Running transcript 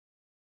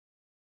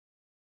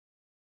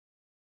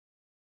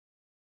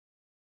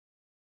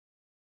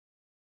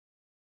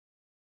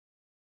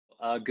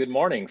Good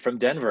morning from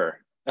Denver.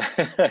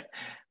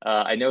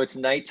 I know it's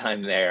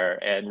nighttime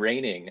there and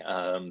raining,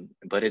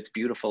 but it's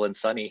beautiful and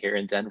sunny here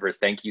in Denver.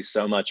 Thank you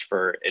so much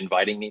for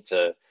inviting me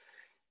to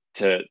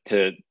to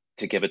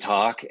to give a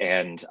talk.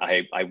 And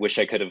I wish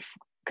I could have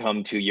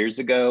come 2 years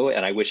ago,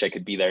 and I wish I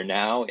could be there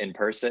now in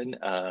person.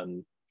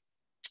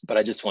 But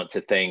I just want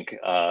to thank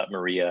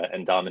Maria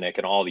and Dominic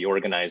and all the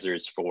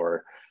organizers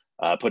for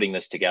putting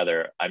this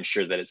together. I'm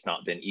sure that it's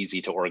not been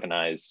easy to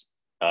organize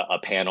a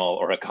panel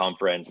or a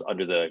conference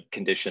under the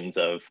conditions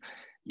of,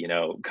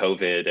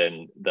 COVID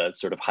and the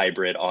sort of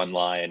hybrid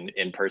online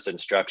in-person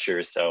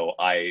structure. So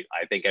I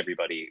think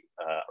everybody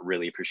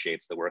really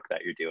appreciates the work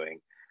that you're doing.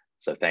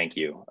 So thank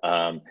you.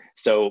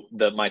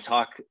 My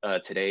talk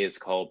today is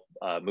called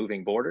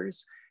Moving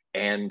Borders.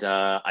 And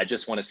I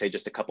just want to say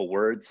just a couple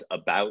words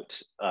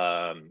about,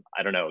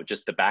 I don't know,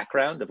 just the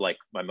background of like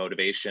my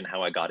motivation,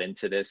 how I got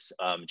into this,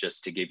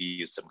 just to give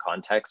you some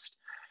context.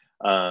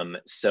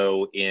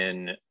 So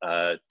in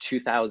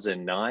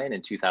 2009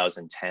 and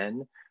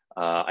 2010,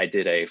 I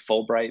did a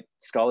Fulbright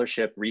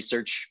scholarship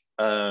research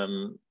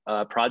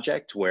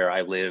project where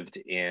I lived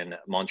in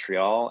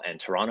Montreal and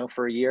Toronto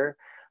for a year.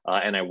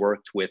 And I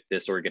worked with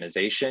this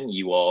organization.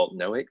 You all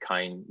know it,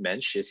 Kein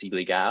Mensch ist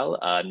illegal,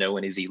 no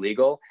one is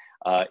illegal.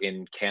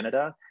 In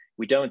Canada,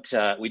 we don't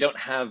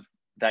have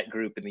that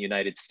group in the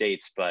United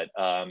States, but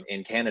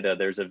in Canada,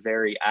 there's a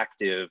very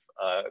active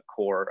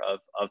core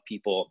of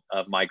people,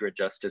 of migrant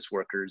justice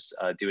workers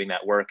doing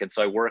that work. And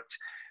so I worked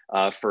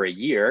for a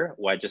year.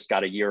 I just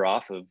got a year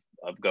off of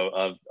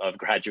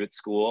graduate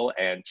school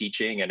and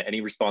teaching and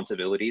any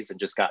responsibilities, and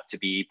just got to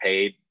be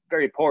paid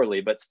very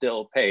poorly, but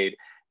still paid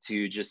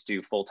to just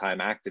do full-time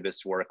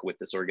activist work with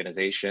this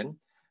organization.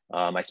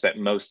 I spent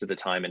most of the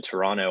time in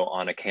Toronto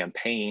on a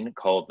campaign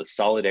called the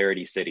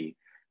Solidarity City.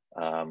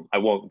 I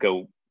won't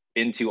go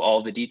into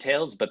all the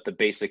details, but the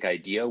basic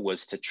idea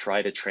was to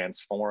try to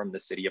transform the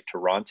city of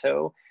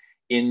Toronto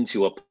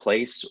into a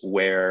place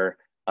where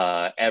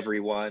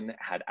everyone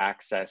had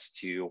access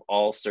to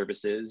all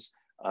services,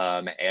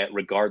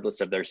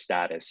 regardless of their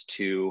status,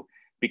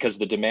 because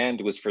the demand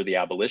was for the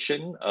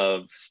abolition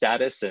of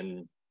status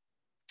and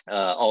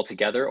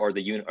altogether, or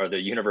the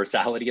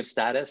universality of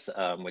status,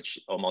 which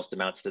almost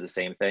amounts to the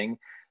same thing,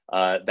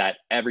 that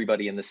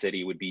everybody in the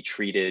city would be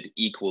treated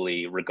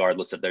equally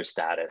regardless of their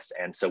status.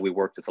 And so we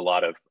worked with a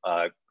lot of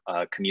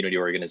community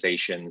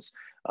organizations,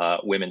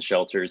 women's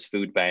shelters,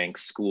 food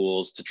banks,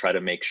 schools, to try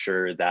to make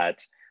sure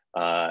that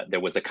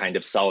there was a kind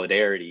of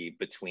solidarity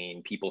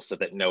between people so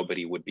that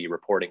nobody would be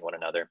reporting one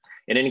another.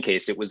 In any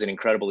case, it was an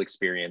incredible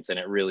experience, and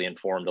it really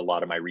informed a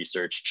lot of my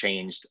research,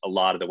 changed a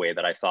lot of the way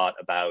that I thought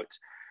about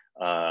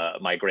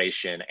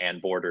migration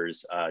and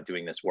borders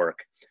doing this work.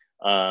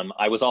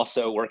 I was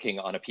also working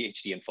on a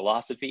PhD in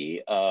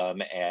philosophy,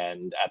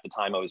 and at the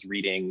time I was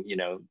reading,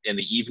 in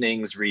the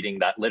evenings, reading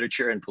that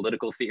literature and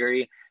political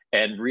theory,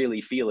 and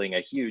really feeling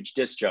a huge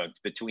disjunct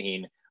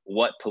between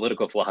what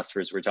political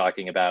philosophers were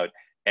talking about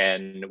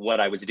and what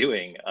I was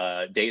doing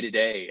day to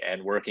day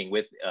and working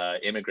with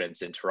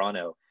immigrants in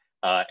Toronto.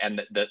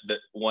 And the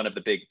one of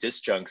the big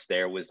disjuncts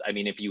there was, I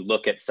mean, if you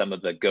look at some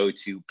of the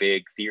go-to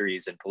big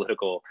theories in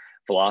political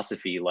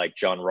philosophy, like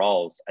John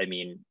Rawls, I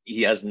mean,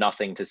 he has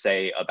nothing to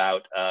say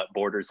about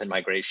borders and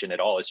migration at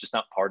all. It's just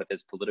not part of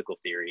his political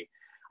theory.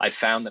 I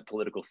found that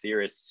political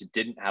theorists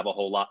didn't have a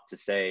whole lot to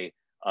say.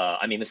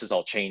 I mean, this has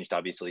all changed,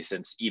 obviously,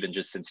 since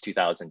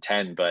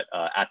 2010, but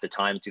at the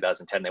time,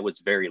 2010, there was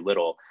very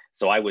little.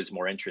 So I was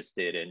more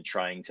interested in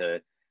trying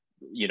to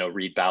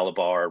read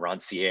Balabar,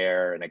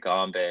 Rancière, and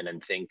Agamben,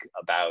 and think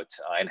about,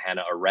 and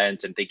Hannah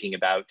Arendt, and thinking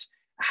about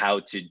how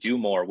to do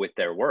more with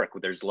their work.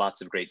 There's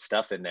lots of great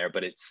stuff in there,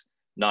 but it's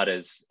not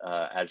as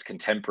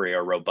contemporary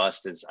or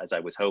robust as I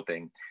was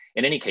hoping.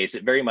 In any case,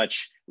 it very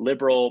much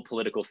liberal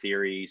political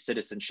theory,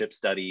 citizenship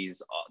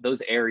studies,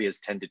 those areas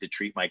tended to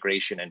treat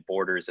migration and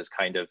borders as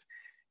kind of,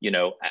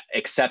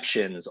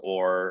 exceptions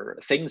or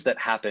things that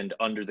happened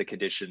under the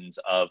conditions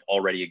of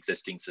already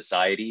existing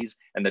societies,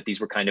 and that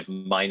these were kind of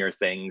minor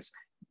things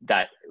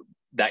that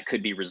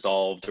could be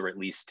resolved, or at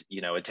least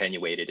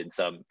attenuated in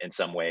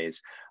some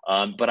ways.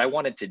 But I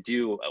wanted to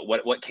do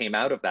what came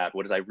out of that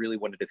was I really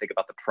wanted to think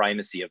about the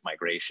primacy of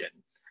migration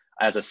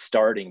as a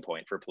starting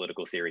point for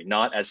political theory,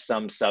 not as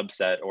some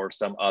subset or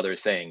some other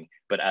thing,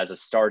 but as a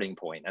starting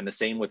point. And the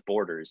same with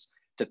borders,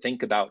 to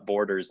think about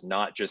borders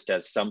not just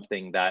as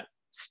something that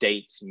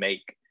states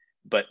make,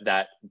 but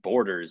that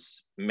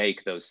borders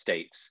make those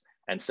states.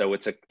 And so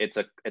it's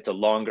a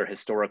longer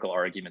historical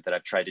argument that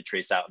I've tried to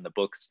trace out in the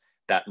books,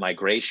 that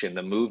migration,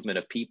 the movement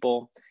of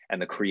people, and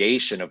the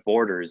creation of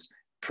borders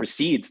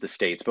precedes the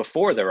states.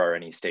 Before there are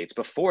any states,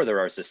 before there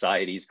are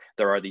societies,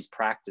 there are these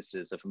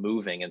practices of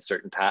moving in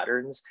certain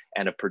patterns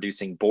and of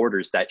producing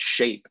borders that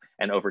shape.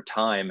 And over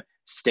time,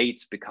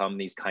 states become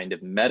these kind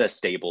of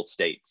meta-stable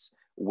states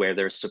where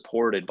they're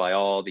supported by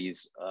all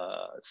these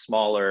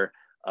smaller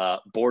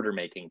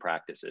border-making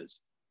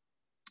practices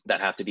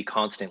that have to be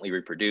constantly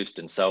reproduced,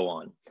 and so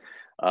on.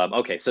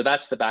 Okay, so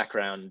that's the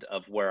background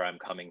of where I'm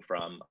coming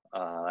from.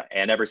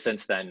 And ever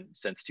since then,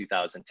 since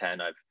 2010,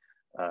 I've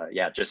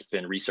yeah, just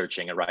been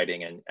researching and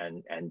writing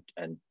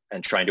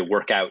and trying to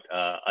work out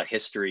a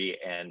history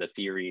and the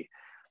theory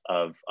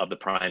of the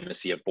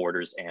primacy of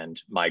borders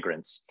and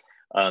migrants.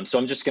 So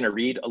I'm just going to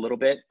read a little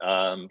bit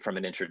from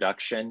an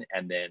introduction,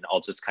 and then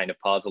I'll just kind of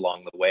pause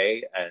along the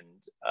way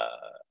and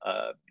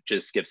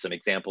just give some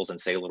examples and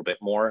say a little bit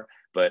more,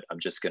 but I'm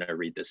just going to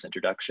read this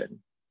introduction.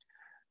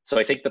 So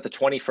I think that the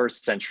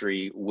 21st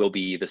century will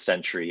be the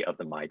century of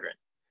the migrant.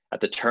 At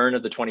the turn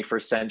of the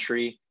 21st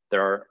century,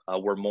 there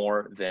were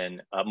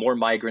more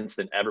migrants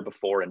than ever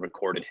before in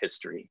recorded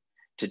history.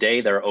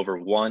 Today, there are over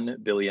 1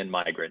 billion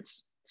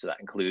migrants. So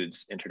that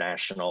includes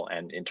international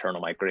and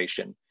internal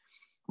migration.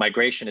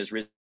 Migration has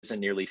risen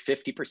nearly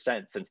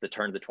 50% since the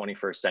turn of the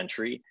 21st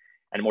century,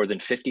 and more than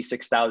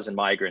 56,000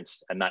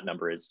 migrants, and that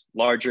number is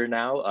larger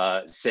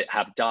now,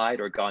 have died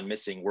or gone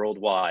missing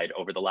worldwide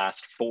over the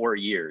last 4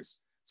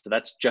 years. So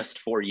that's just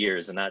 4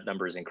 years, and that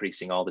number is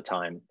increasing all the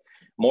time.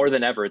 More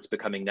than ever, it's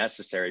becoming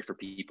necessary for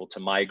people to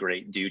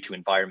migrate due to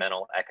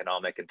environmental,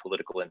 economic, and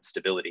political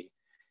instability.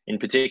 In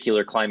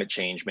particular, climate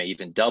change may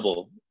even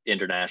double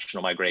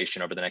international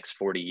migration over the next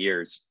 40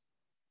 years.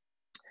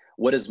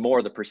 What is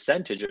more, the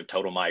percentage of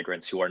total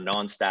migrants who are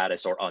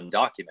non-status or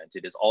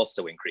undocumented is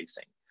also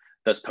increasing,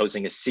 thus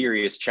posing a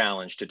serious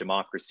challenge to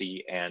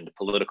democracy and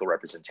political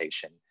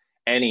representation.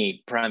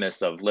 Any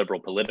premise of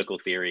liberal political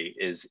theory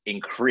is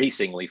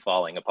increasingly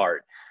falling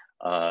apart.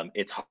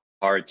 It's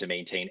hard to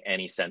maintain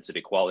any sense of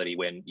equality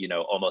when, you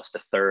know, almost a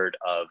third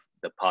of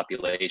the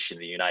population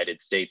in the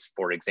United States,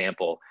 for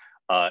example,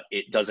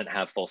 it doesn't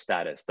have full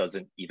status,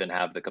 doesn't even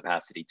have the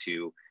capacity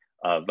to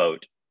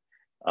vote.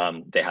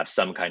 They have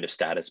some kind of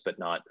status, but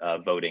not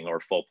voting or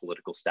full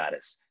political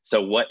status.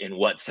 So in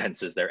what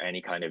sense is there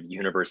any kind of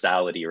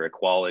universality or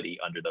equality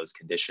under those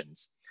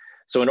conditions?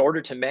 So in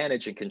order to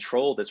manage and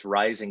control this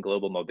rising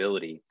global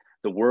mobility,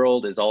 the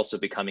world is also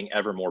becoming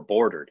ever more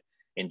bordered.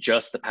 In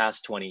just the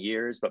past 20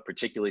 years, but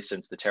particularly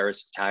since the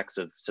terrorist attacks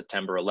of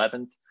September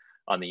 11th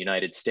on the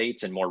United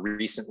States, and more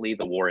recently,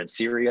 the war in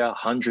Syria,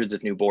 hundreds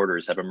of new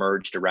borders have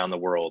emerged around the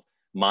world.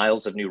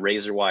 Miles of new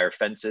razor wire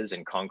fences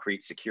and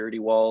concrete security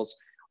walls,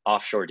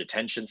 offshore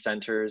detention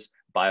centers,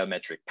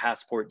 biometric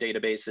passport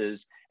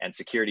databases, and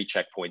security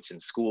checkpoints in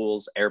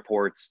schools,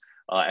 airports,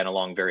 and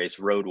along various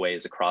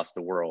roadways across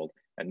the world.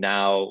 And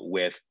now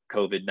with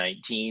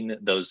COVID-19,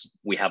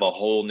 we have a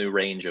whole new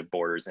range of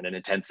borders and an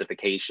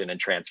intensification and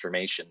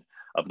transformation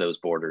of those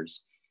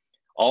borders.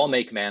 All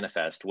make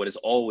manifest what has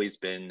always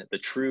been the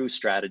true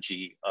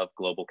strategy of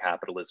global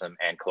capitalism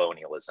and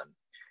colonialism: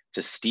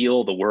 to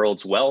steal the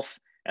world's wealth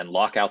and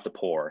lock out the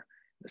poor.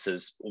 This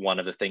is one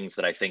of the things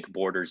that I think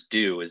borders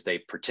do, is they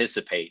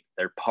participate.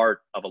 They're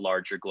part of a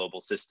larger global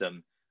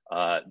system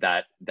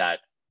that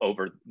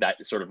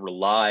sort of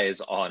relies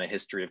on a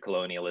history of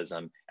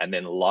colonialism and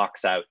then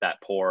locks out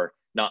that poor,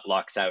 not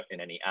locks out in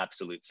any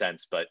absolute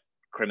sense, but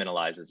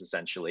criminalizes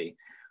essentially.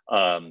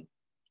 Bruno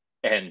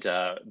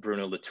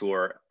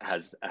Latour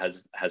has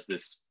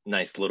this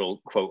nice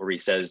little quote where he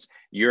says,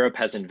 "Europe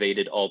has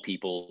invaded all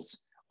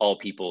peoples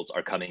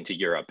are coming to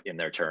Europe in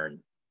their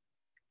turn."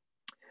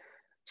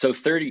 So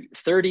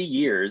 30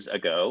 years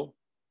ago,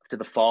 to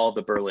the fall of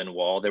the Berlin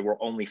Wall, there were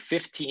only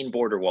 15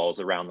 border walls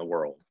around the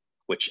world,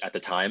 which at the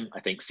time I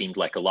think seemed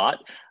like a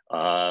lot.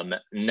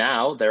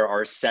 Now there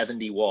are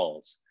 70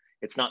 walls.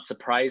 It's not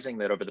surprising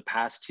that over the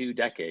past 2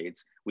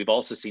 decades, we've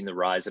also seen the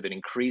rise of an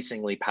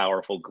increasingly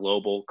powerful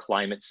global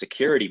climate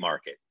security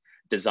market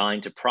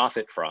designed to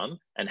profit from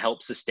and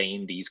help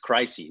sustain these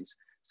crises.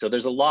 So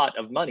there's a lot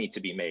of money to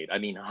be made. I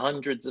mean,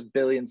 hundreds of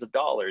billions of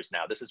dollars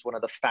now. This is one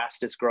of the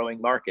fastest growing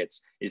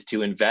markets, is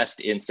to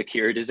invest in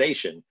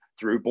securitization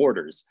through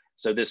borders.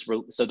 So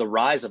the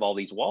rise of all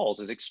these walls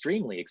is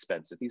extremely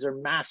expensive. These are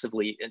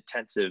massively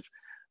intensive,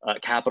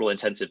 capital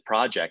intensive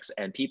projects,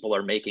 and people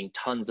are making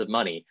tons of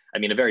money. I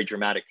mean, a very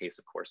dramatic case,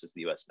 of course, is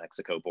the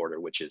US-Mexico border,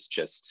 which is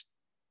just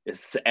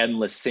this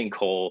endless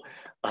sinkhole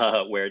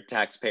where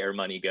taxpayer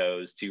money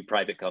goes to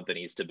private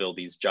companies to build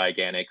these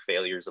gigantic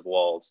failures of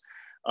walls.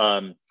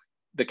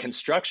 The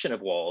construction of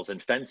walls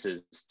and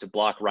fences to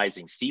block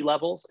rising sea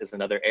levels is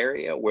another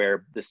area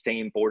where the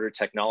same border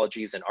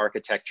technologies and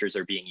architectures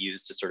are being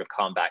used to sort of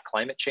combat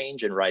climate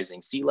change and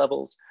rising sea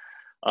levels,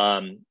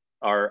 and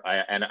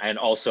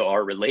also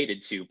are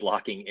related to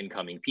blocking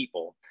incoming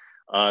people.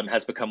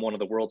 Has become one of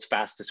the world's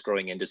fastest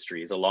growing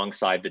industries,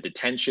 alongside the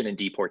detention and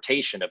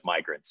deportation of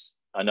migrants,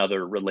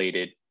 another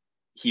related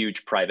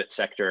huge private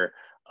sector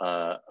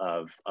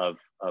of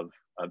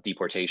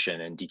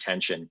deportation and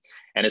detention,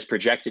 and is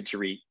projected to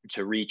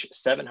reach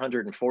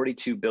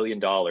 $742 billion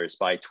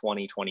by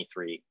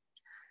 2023.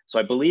 So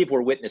I believe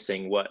we're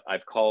witnessing what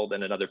I've called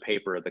in another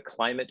paper the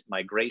climate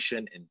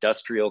migration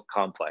industrial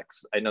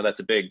complex. I know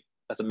that's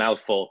a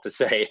mouthful to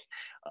say,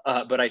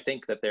 but I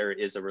think that there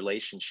is a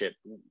relationship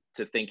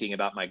to thinking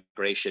about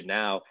migration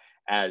now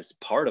as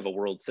part of a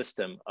world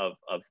system of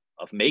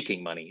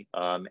making money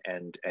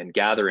and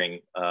gathering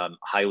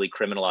highly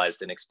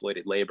criminalized and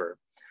exploited labor.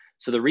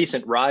 So the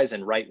recent rise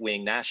in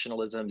right-wing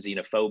nationalism,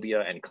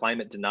 xenophobia, and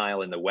climate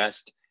denial in the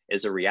West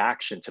is a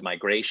reaction to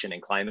migration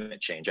and climate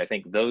change. I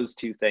think those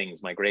two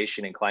things,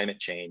 migration and climate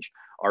change,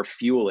 are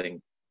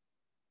fueling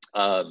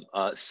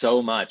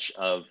so much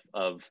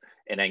of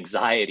an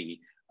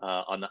anxiety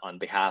on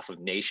behalf of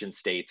nation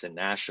states and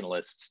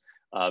nationalists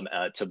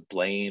to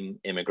blame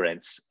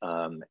immigrants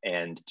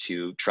and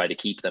to try to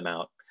keep them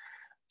out.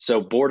 So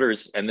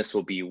borders, and this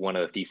will be one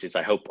of the theses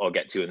I hope I'll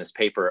get to in this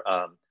paper.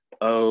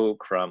 Oh,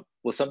 crumb.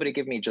 Will somebody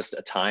give me just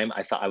a time?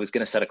 I thought I was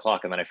going to set a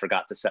clock and then I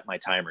forgot to set my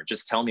timer.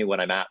 Just tell me when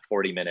I'm at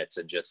 40 minutes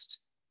and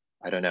just,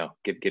 I don't know,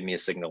 give me a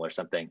signal or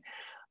something.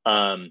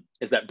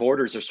 Is that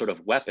borders are sort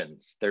of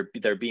weapons.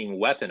 They're being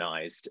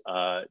weaponized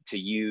to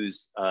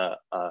use,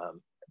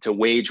 to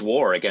wage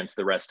war against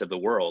the rest of the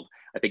world.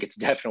 I think it's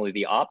definitely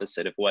the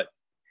opposite of what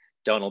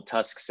Donald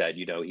Tusk said.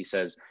 You know, he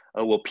says,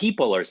 oh, well,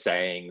 people are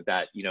saying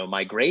that, you know,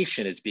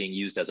 migration is being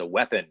used as a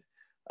weapon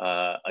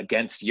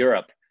against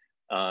Europe.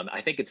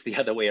 I think it's the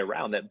other way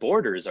around, that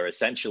borders are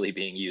essentially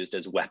being used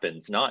as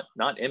weapons, not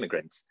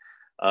immigrants.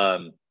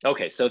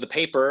 Okay, so the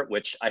paper,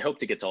 which I hope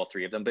to get to all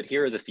three of them, but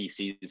here are the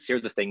theses, here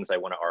are the things I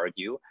want to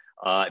argue.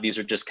 These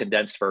are just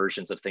condensed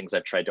versions of things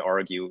I've tried to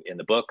argue in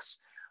the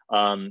books.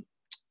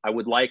 I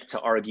would like to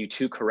argue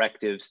two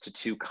correctives to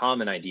two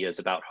common ideas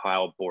about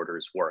how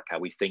borders work, how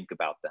we think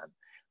about them.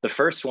 The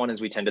first one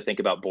is we tend to think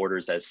about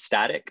borders as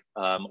static,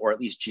 or at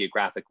least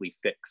geographically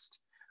fixed.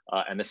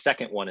 And the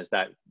second one is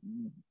that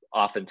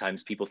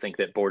oftentimes people think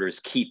that borders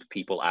keep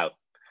people out.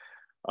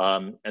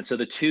 And so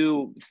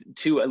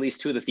at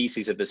least two of the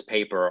theses of this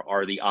paper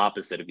are the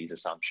opposite of these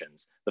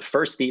assumptions. The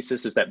first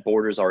thesis is that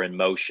borders are in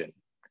motion.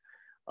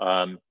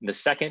 The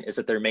second is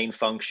that their main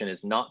function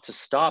is not to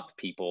stop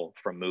people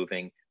from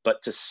moving, but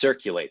to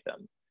circulate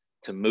them,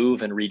 to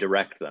move and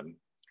redirect them.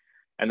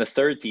 And the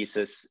third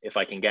thesis, if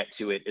I can get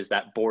to it, is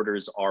that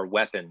borders are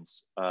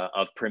weapons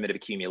of primitive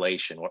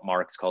accumulation, what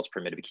Marx calls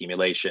primitive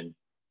accumulation,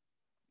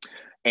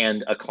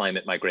 and a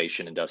climate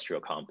migration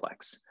industrial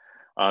complex.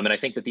 And I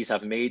think that these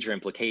have major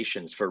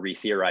implications for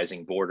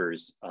re-theorizing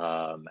borders,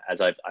 as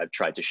I've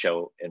tried to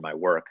show in my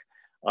work.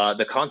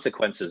 The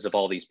consequences of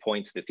all these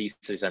points, the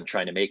thesis I'm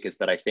trying to make, is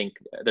that I think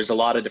there's a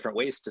lot of different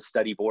ways to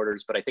study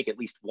borders, but I think at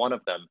least one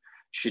of them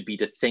should be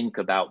to think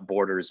about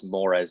borders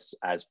more as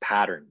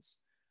patterns,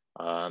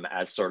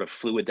 as sort of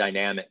fluid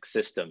dynamic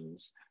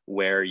systems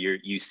where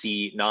you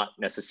see not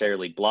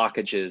necessarily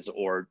blockages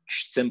or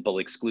simple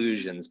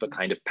exclusions, but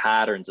kind of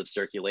patterns of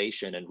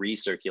circulation and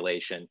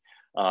recirculation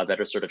that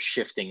are sort of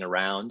shifting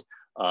around,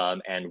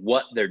 and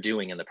what they're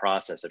doing in the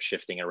process of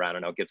shifting around.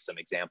 And I'll give some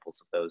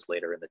examples of those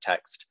later in the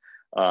text.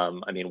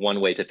 I mean,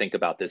 one way to think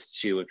about this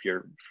too, if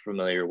you're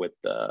familiar with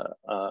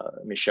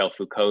Michel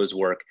Foucault's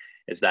work,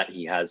 is that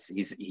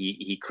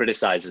he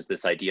criticizes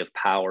this idea of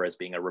power as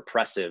being a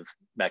repressive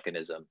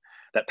mechanism,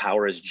 that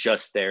power is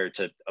just there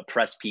to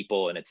oppress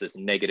people and it's this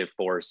negative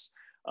force.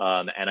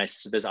 And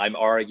I'm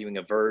arguing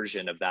a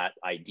version of that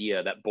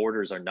idea, that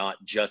borders are not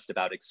just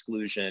about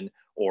exclusion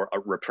or a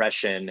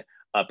repression,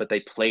 but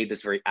they play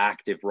this very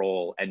active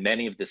role. And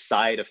many of the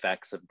side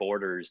effects of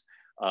borders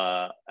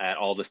and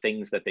all the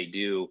things that they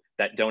do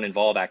that don't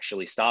involve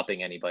actually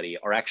stopping anybody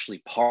are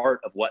actually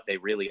part of what they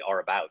really are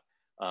about.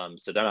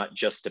 So they're not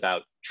just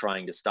about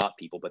trying to stop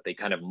people, but they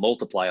kind of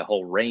multiply a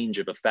whole range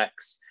of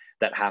effects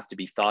that have to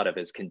be thought of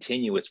as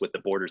continuous with the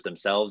borders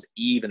themselves,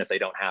 even if they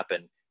don't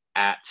happen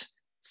at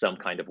some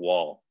kind of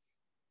wall.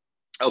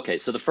 Okay,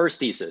 so the first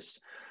thesis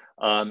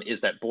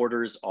is that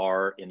borders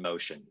are in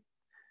motion.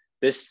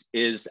 This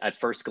is, at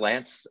first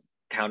glance,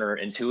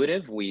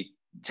 counterintuitive. We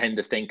tend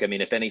to think, I mean,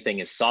 if anything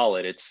is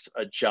solid, it's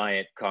a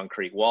giant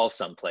concrete wall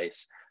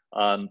someplace.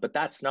 But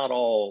that's not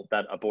all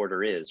that a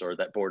border is, or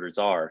that borders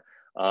are.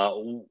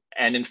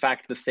 And in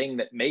fact, the thing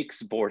that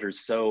makes borders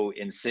so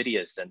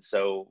insidious and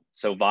so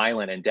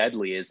violent and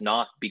deadly is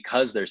not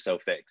because they're so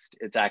fixed.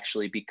 It's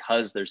actually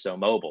because they're so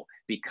mobile,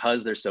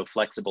 because they're so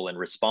flexible and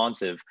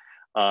responsive,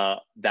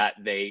 that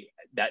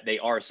they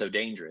are so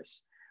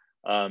dangerous.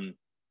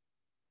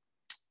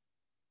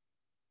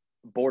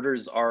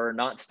 Borders are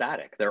not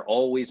static. They're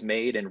always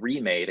made and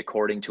remade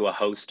according to a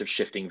host of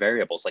shifting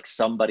variables, like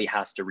somebody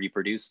has to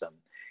reproduce them.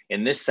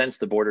 In this sense,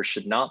 the border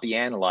should not be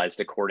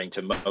analyzed according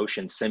to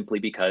motion simply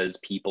because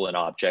people and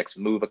objects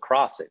move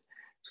across it.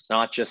 So it's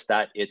not just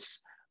that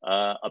it's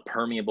a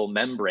permeable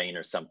membrane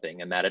or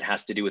something, and that it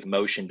has to do with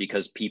motion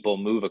because people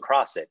move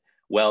across it.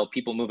 Well,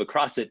 people move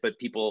across it, but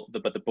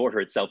the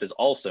border itself is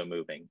also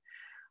moving.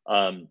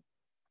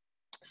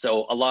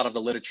 So a lot of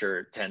the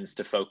literature tends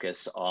to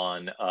focus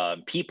on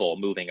people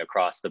moving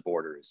across the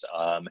borders.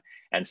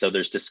 And so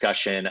there's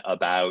discussion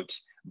about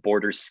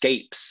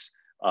borderscapes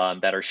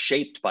that are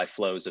shaped by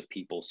flows of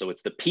people. So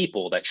it's the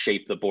people that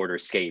shape the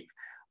borderscape.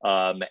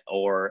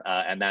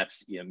 And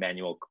that's, you know,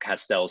 Manuel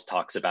Castells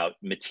talks about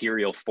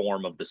material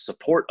form of the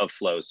support of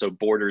flows. So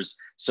borders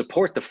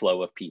support the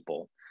flow of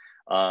people.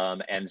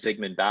 And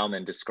Zygmunt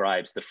Bauman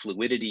describes the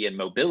fluidity and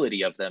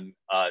mobility of them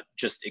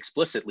just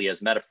explicitly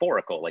as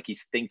metaphorical, like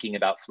he's thinking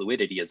about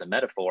fluidity as a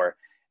metaphor.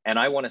 And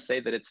I want to say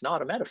that it's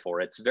not a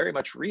metaphor, it's very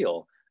much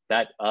real,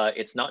 that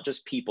it's not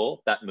just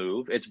people that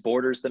move, it's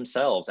borders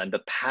themselves and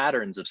the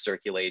patterns of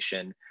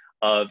circulation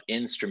of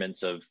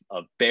instruments of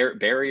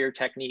barrier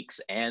techniques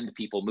and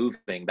people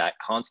moving that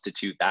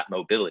constitute that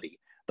mobility.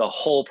 The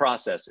whole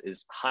process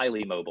is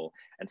highly mobile.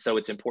 And so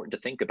it's important to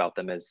think about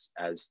them as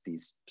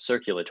these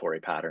circulatory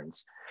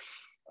patterns.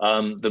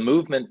 The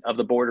movement of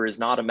the border is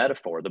not a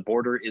metaphor. The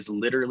border is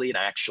literally and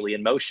actually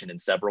in motion in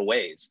several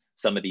ways.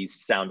 Some of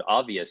these sound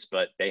obvious,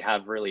 but they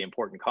have really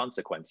important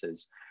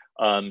consequences.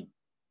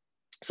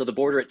 So the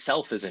border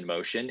itself is in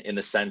motion in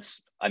the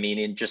sense,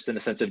 just in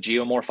the sense of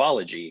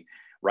geomorphology,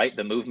 right?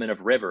 The movement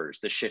of rivers,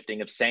 the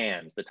shifting of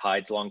sands, the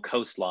tides along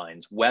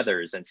coastlines,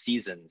 weathers and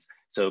seasons.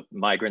 So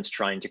migrants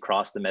trying to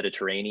cross the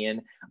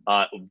Mediterranean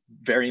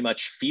very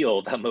much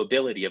feel the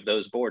mobility of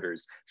those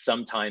borders.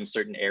 Sometimes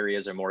certain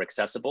areas are more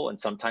accessible and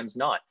sometimes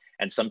not.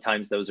 And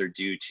sometimes those are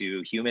due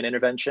to human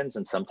interventions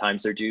and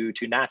sometimes they're due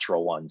to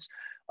natural ones.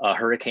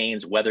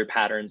 Hurricanes, weather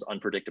patterns,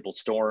 unpredictable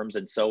storms,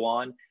 and so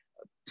on.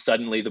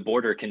 Suddenly the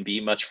border can be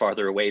much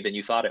farther away than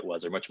you thought it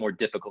was, or much more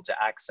difficult to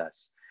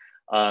access.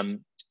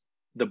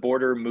 The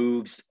border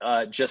moves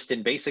just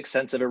in basic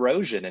sense of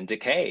erosion and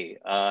decay.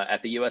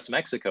 At the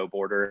US-Mexico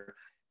border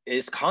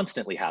is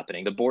constantly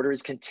happening. The border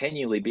is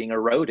continually being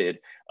eroded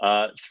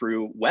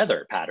through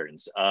weather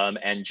patterns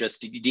and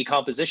just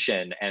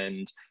decomposition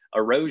and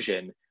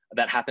erosion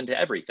that happen to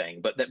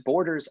everything. But that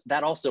borders,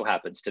 that also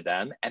happens to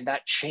them, and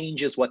that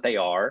changes what they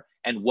are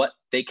and what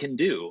they can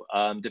do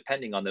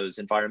depending on those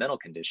environmental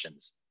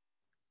conditions.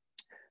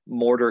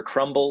 Mortar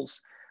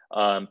crumbles,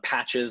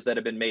 patches that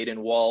have been made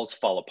in walls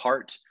fall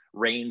apart,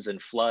 rains and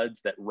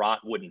floods that rot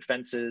wooden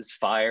fences,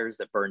 fires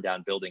that burn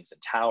down buildings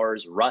and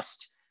towers,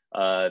 rust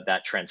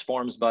that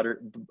transforms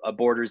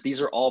borders. These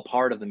are all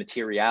part of the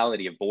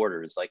materiality of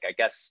borders. Like, I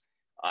guess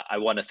I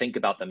want to think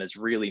about them as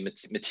really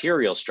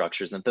material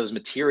structures, and that those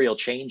material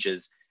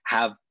changes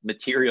have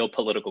material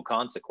political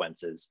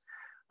consequences.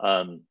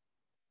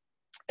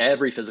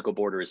 Every physical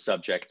border is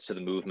subject to the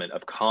movement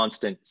of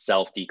constant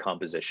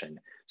self-decomposition.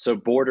 So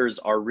borders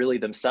are really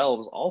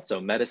themselves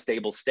also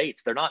metastable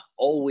states. They're not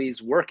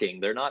always working.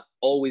 They're not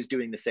always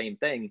doing the same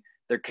thing.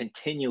 They're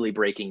continually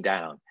breaking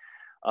down,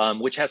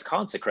 which has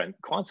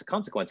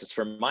consequences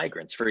for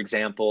migrants. For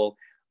example,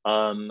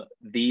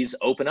 these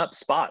open up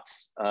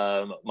spots.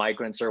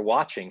 Migrants are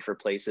watching for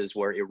places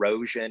where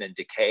erosion and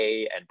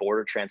decay and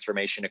border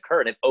transformation occur,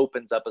 and it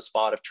opens up a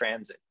spot of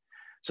transit.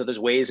 So there's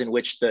ways in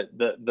which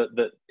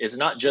it's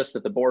not just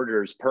that the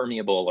border is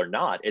permeable or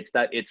not, it's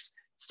that it's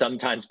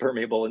sometimes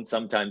permeable and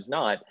sometimes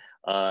not,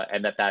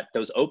 and that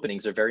those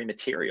openings are very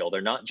material.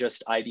 They're not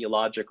just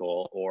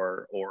ideological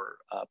or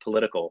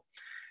political.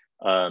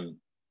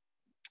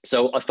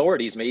 So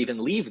authorities may even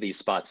leave these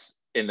spots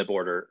in the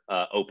border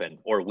open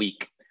or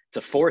weak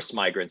to force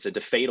migrants into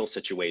fatal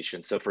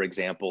situations. So for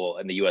example,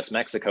 in the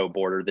US-Mexico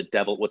border,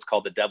 what's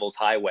called the Devil's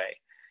Highway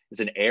is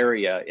an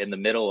area in the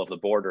middle of the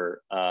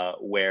border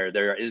where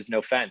there is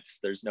no fence,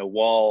 there's no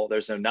wall,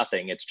 there's no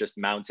nothing. It's just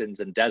mountains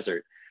and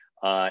desert,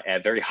 a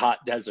very hot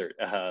desert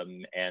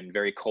and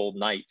very cold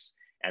nights.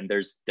 And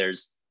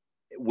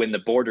when the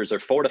borders are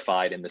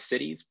fortified in the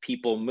cities,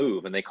 people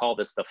move, and they call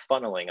this the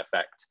funneling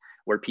effect,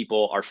 where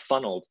people are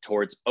funneled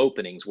towards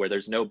openings where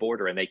there's no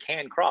border and they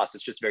can cross.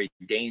 It's just very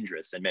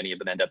dangerous, and many of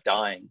them end up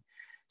dying.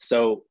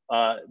 So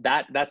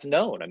that's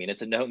known. I mean,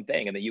 it's a known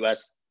thing. And the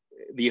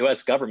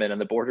US government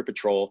and the Border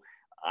Patrol,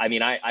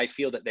 I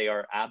feel that they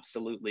are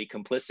absolutely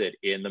complicit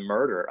in the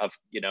murder of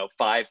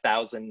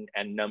 5,000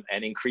 and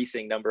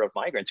increasing number of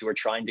migrants who are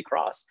trying to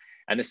cross.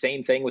 And the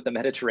same thing with the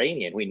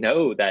Mediterranean. We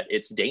know that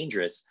it's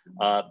dangerous,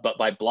 but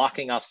by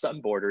blocking off some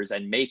borders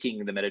and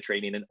making the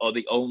Mediterranean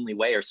the only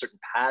way, or certain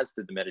paths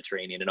to the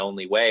Mediterranean an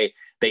only way,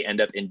 they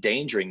end up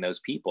endangering those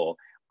people.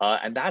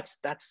 And I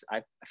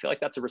feel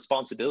like that's a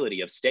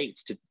responsibility of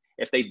states to,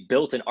 if they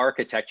built an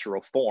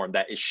architectural form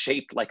that is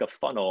shaped like a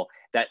funnel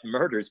that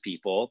murders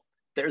people,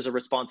 there's a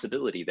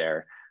responsibility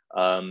there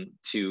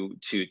to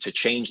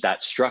change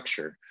that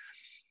structure.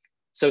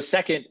 So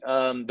second,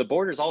 the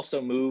border is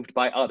also moved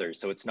by others.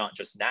 So it's not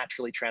just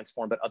naturally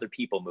transformed, but other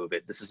people move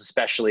it. This is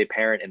especially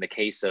apparent in the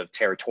case of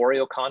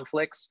territorial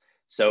conflicts.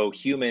 So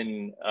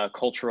human,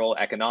 cultural,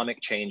 economic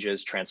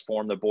changes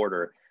transform the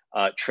border.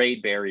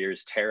 Trade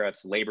barriers,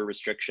 tariffs, labor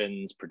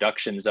restrictions,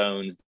 production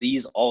zones,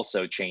 these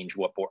also change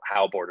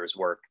how borders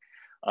work.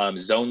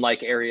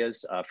 Zone-like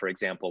areas, for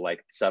example,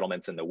 like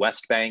settlements in the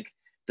West Bank,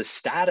 the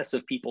status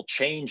of people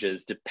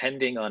changes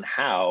depending on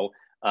how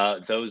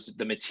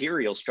the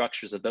material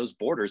structures of those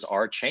borders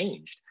are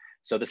changed.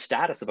 So the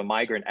status of a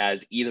migrant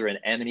as either an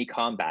enemy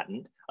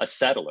combatant, a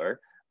settler,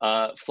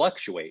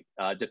 fluctuate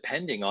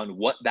depending on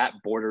what that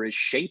border is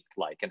shaped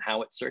like and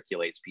how it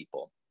circulates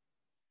people.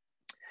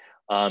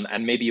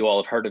 And maybe you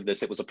all have heard of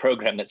this. It was a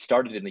program that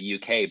started in the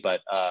UK,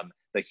 but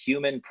the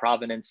Human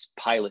Provenance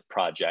Pilot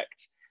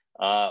Project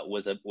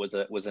was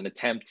an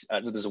attempt.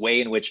 There's a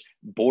way in which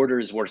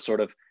borders were sort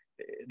of,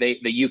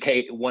 the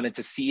UK wanted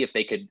to see if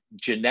they could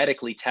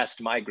genetically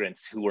test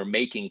migrants who were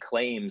making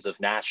claims of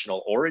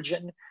national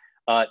origin,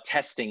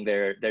 testing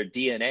their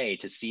DNA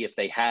to see if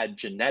they had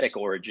genetic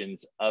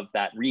origins of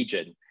that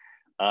region.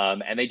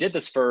 And they did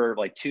this for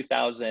like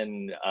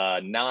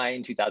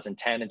 2009,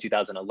 2010, and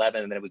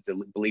 2011, and then I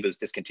believe it was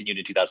discontinued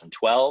in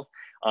 2012,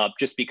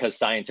 just because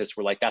scientists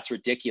were like, that's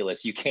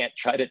ridiculous. You can't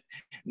try to,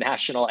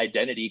 national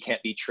identity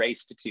can't be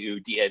traced to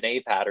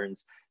DNA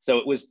patterns. So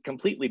it was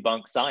completely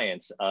bunk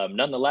science.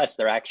 Nonetheless,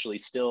 they're actually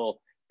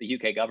still, the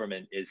UK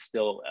government is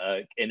still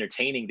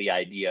entertaining the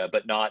idea,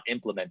 but not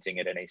implementing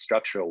it in a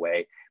structural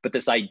way. But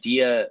this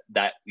idea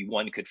that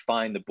one could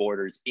find the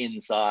borders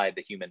inside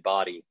the human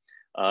body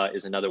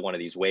is another one of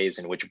these ways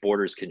in which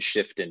borders can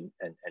shift and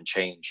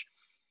change.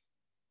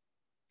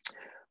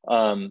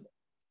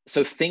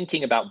 So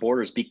thinking about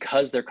borders,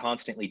 because they're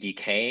constantly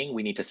decaying,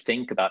 we need to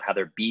think about how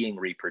they're being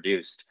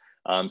reproduced.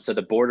 So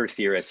the border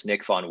theorist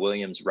Nick von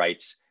Williams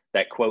writes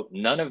that, quote,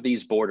 none of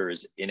these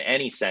borders in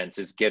any sense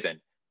is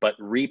given, but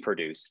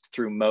reproduced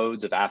through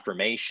modes of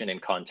affirmation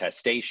and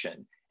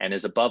contestation, and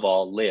is above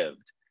all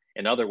lived.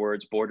 In other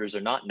words, borders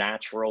are not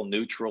natural,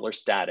 neutral, or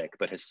static,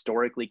 but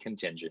historically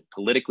contingent,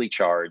 politically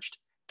charged,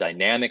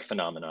 dynamic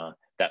phenomena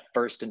that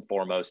first and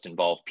foremost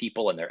involve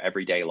people in their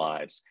everyday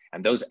lives.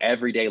 And those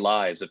everyday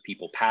lives of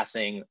people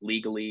passing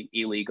legally,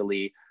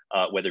 illegally,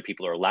 whether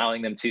people are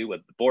allowing them to,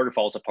 whether the border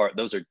falls apart,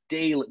 those are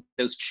daily,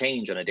 those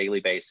change on a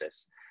daily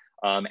basis.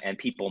 And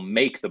people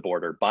make the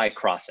border by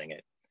crossing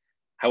it.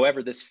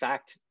 However, this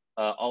fact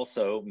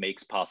also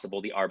makes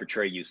possible the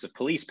arbitrary use of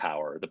police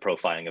power, the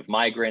profiling of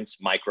migrants,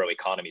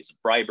 microeconomies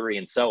of bribery,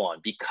 and so on.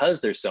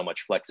 Because there's so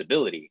much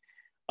flexibility,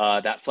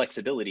 that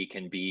flexibility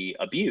can be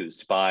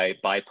abused by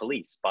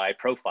police, by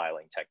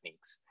profiling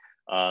techniques.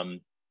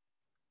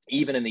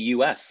 Even in the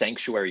US,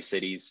 sanctuary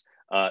cities,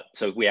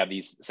 so we have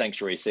these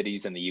sanctuary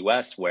cities in the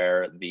US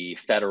where the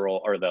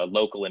federal or the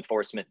local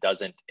enforcement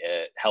doesn't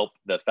help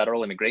the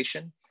federal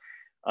immigration.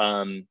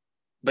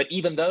 But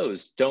even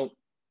those don't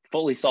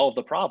fully solve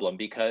the problem,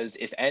 because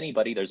if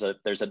anybody, there's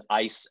an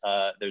ICE,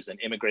 there's an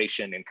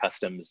immigration and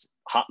customs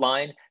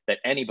hotline that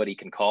anybody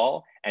can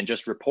call and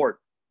just report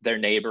their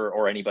neighbor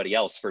or anybody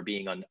else for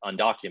being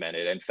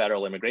undocumented, and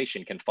federal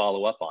immigration can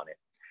follow up on it.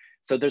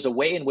 So there's a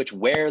way in which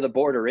where the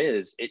border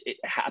is, it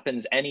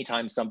happens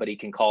anytime somebody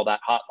can call that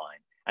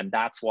hotline. And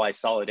that's why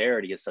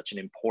solidarity is such an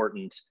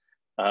important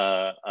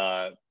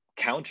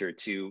counter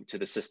to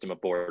the system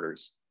of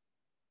borders.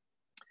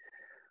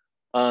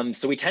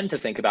 So we tend to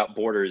think about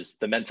borders,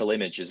 the mental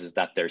image is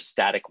that they're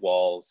static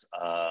walls,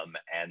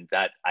 and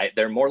that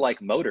they're more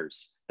like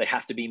motors. They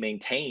have to be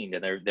maintained,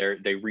 and they're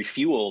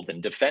refueled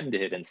and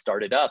defended and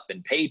started up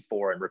and paid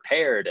for and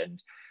repaired,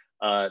 and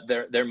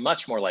they're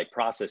much more like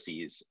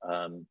processes.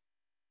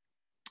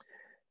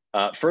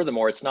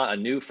 Furthermore, it's not a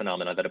new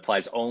phenomenon that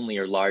applies only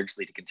or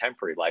largely to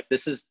contemporary life.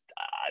 This is,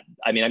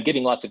 I mean, I'm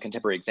giving lots of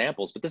contemporary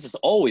examples, but this has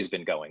always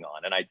been going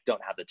on, and I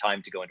don't have the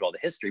time to go into all the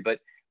history, but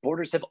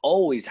borders have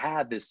always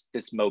had this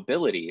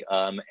mobility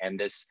and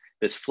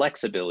this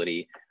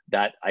flexibility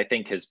that I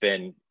think has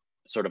been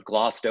sort of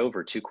glossed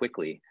over too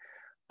quickly.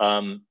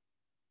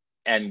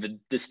 And the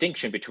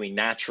distinction between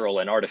natural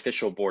and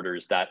artificial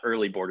borders that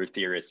early border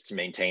theorists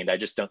maintained, I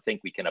just don't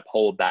think we can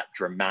uphold that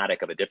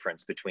dramatic of a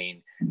difference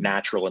between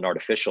natural and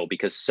artificial,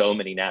 because so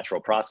many natural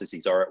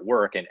processes are at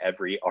work in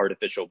every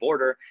artificial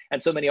border,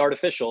 and so many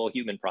artificial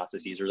human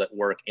processes are at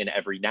work in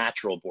every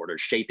natural border,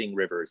 shaping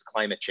rivers,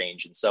 climate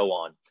change, and so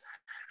on.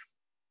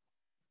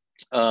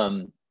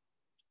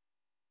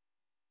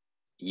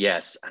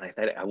 Yes, and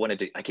I wanted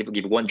to, I can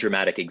give one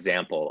dramatic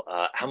example.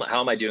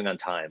 How am I doing on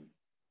time?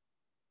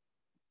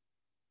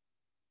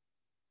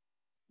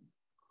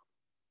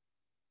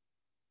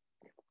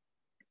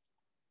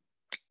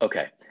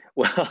 Okay,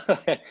 well,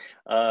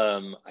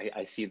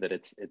 I see that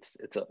it's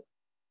a.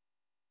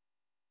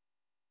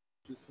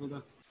 Just hold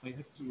on. I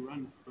have to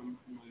run from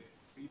my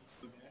seat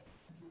to there.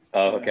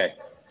 Oh, okay.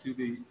 To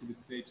the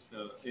stage,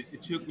 so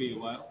it took me a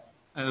while.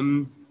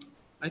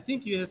 I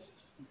think you have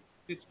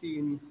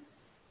 15,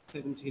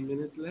 17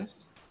 minutes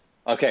left.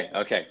 Okay,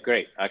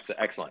 great,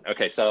 excellent.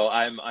 Okay, so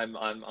I'm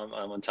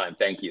on time.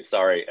 Thank you.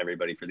 Sorry,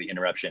 everybody, for the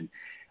interruption.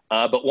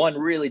 But one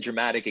really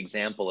dramatic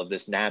example of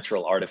this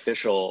natural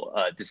artificial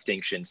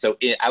distinction. So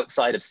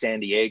outside of San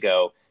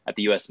Diego at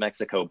the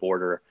US-Mexico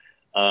border,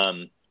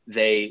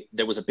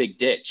 there was a big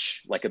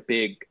ditch, like a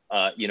big,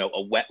 a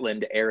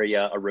wetland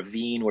area, a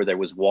ravine where there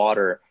was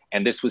water.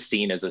 And this was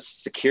seen as a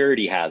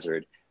security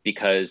hazard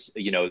because,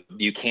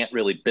 you can't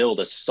really build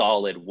a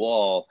solid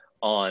wall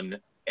on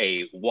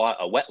a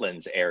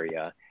wetlands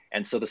area.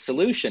 And so the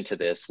solution to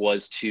this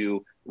was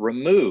to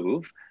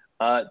remove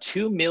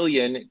 2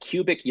 million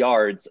cubic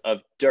yards of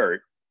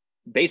dirt,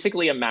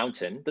 basically a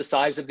mountain the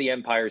size of the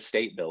Empire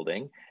State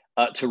Building,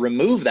 to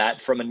remove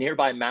that from a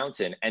nearby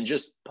mountain and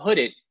just put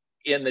it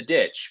in the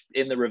ditch,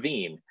 in the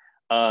ravine.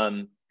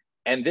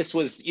 And this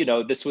was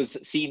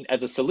seen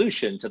as a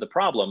solution to the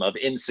problem of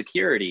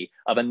insecurity,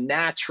 of a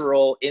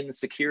natural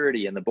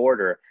insecurity in the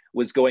border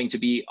was going to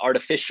be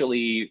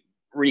artificially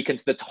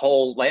the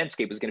whole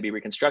landscape was going to be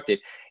reconstructed.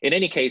 In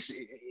any case,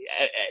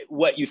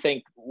 what you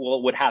think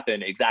would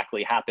happen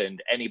exactly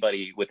happened.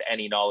 Anybody with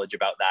any knowledge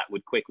about that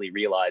would quickly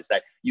realize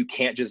that you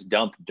can't just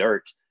dump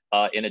dirt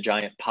in a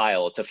giant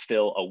pile to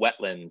fill a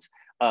wetlands.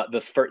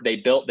 they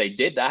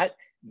did that.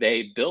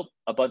 They built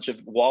a bunch of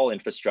wall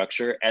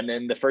infrastructure, and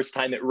then the first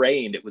time it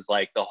rained, it was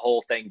like the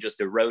whole thing just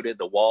eroded.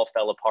 The wall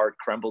fell apart,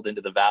 crumbled into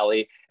the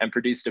valley, and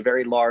produced a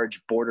very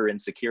large border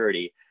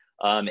insecurity.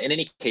 In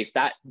any case,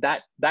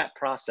 that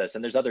process,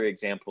 and there's other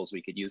examples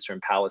we could use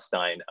from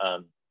Palestine,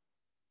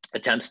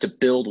 attempts to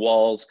build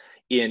walls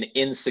in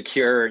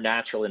insecure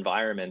natural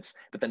environments,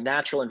 but the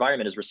natural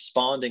environment is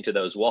responding to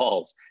those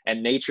walls,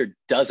 and nature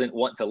doesn't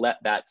want to let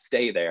that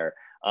stay there.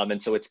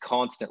 And so it's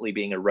constantly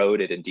being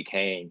eroded and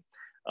decaying.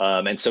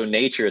 And so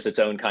nature is its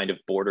own kind of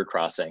border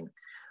crossing.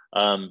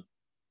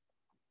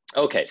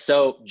 Okay,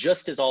 so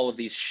just as all of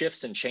these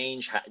shifts and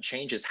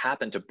changes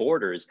happen to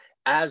borders,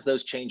 as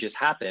those changes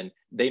happen,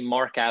 they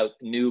mark out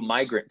new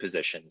migrant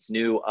positions,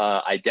 new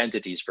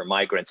identities for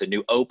migrants, and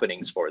new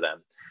openings for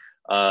them.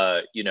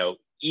 You know,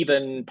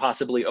 even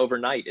possibly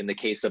overnight, in the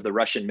case of the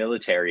Russian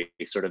military,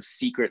 sort of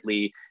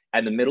secretly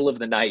in the middle of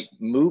the night,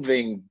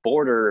 moving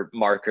border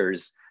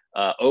markers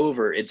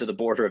over into the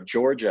border of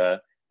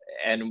Georgia.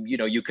 And, you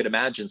know, you could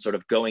imagine sort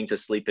of going to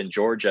sleep in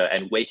Georgia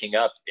and waking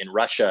up in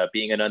Russia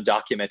being an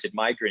undocumented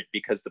migrant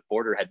because the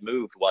border had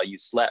moved while you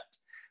slept.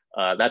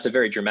 That's a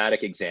very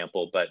dramatic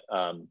example, but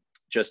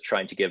just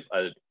trying to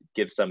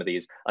give some of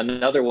these.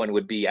 Another one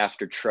would be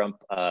after Trump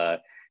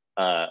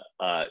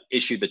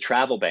issued the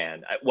travel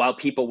ban, while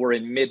people were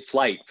in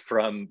mid-flight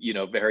from, you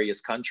know,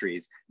 various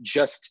countries,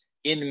 just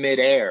in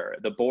midair,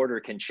 the border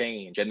can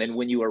change. And then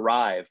when you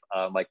arrive,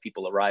 like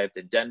people arrived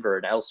in Denver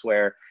and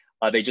elsewhere,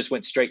 they just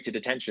went straight to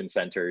detention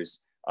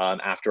centers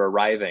after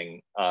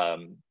arriving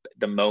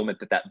the moment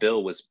that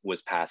bill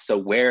was passed. So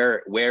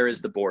where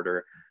is the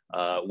border?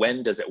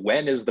 When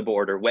is the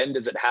border? When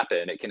does it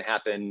happen? It can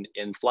happen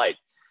in flight.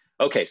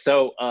 Okay,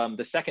 so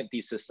the second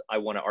thesis I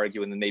want to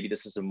argue, and then maybe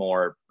this is a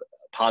more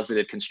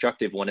positive,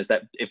 constructive one, is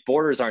that if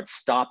borders aren't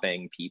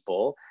stopping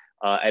people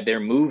and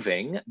they're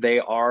moving, they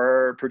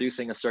are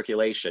producing a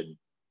circulation.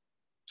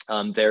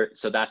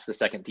 So that's the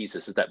second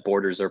thesis, is that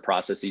borders are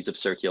processes of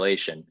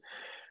circulation.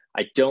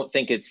 I don't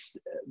think it's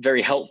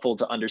very helpful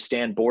to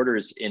understand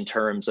borders in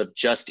terms of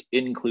just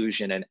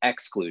inclusion and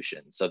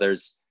exclusion. So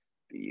there's,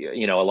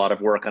 you know, a lot of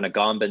work on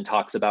Agamben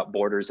talks about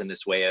borders in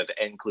this way of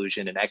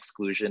inclusion and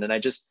exclusion. And I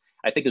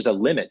think there's a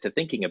limit to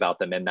thinking about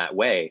them in that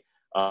way.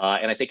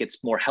 And I think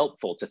it's more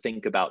helpful to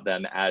think about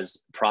them as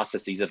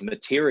processes of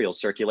material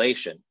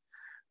circulation.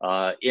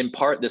 In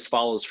part, this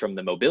follows from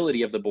the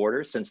mobility of the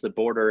border. Since the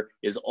border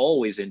is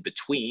always in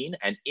between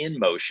and in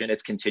motion,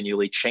 it's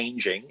continually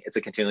changing. It's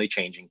a continually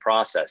changing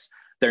process.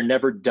 They're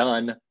never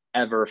done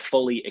ever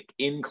fully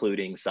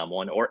including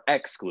someone or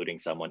excluding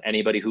someone.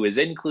 Anybody who is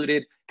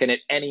included can at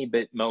any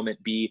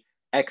moment be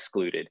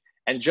excluded.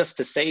 And just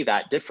to say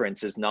that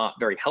difference is not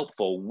very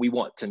helpful. We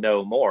want to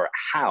know more.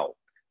 How?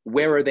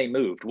 Where are they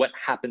moved? What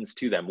happens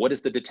to them? What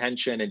is the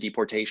detention and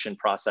deportation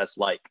process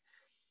like?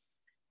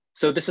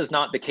 So this is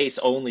not the case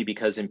only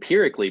because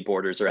empirically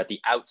borders are at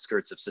the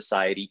outskirts of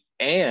society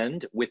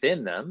and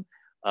within them,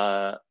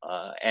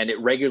 and it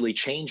regularly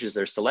changes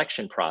their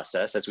selection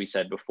process, as we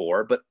said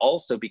before, but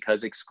also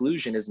because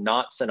exclusion is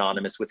not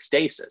synonymous with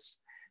stasis.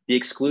 The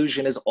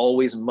exclusion is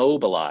always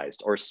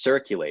mobilized or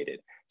circulated.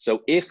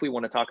 So if we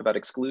want to talk about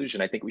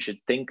exclusion, I think we should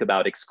think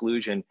about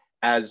exclusion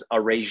as a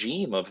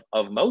regime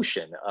of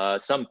motion,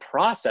 some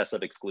process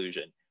of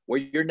exclusion where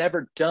you're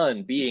never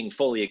done being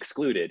fully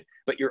excluded,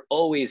 but you're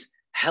always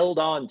held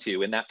on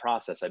to in that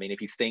process. I mean,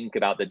 if you think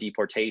about the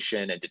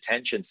deportation and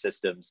detention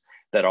systems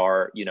that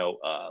are, you know,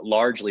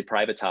 largely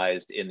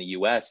privatized in the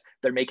US,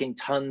 they're making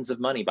tons of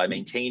money by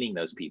maintaining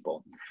those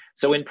people.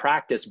 So in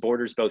practice,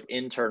 borders, both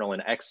internal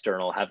and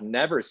external, have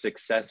never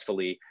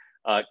successfully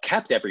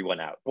kept everyone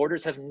out.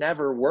 Borders have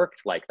never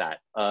worked like that.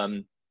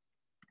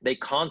 They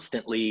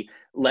constantly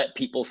let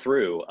people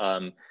through.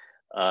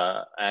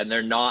 And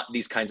they're not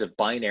these kinds of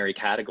binary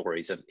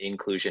categories of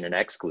inclusion and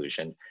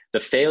exclusion. The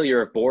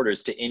failure of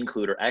borders to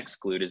include or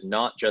exclude is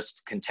not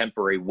just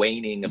contemporary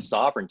waning of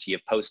sovereignty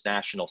of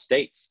post-national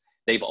states.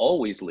 They've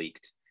always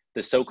leaked.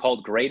 The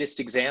so-called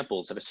greatest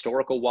examples of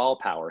historical wall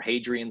power,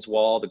 Hadrian's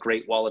Wall, the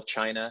Great Wall of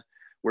China,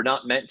 were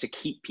not meant to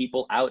keep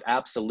people out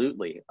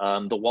absolutely.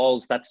 The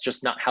walls, that's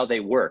just not how they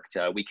worked.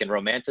 We can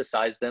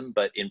romanticize them,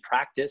 but in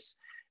practice,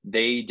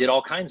 they did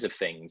all kinds of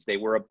things. They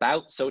were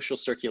about social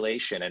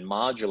circulation and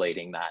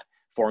modulating that,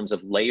 forms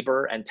of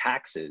labor and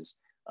taxes.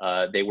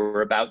 They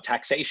were about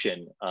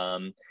taxation.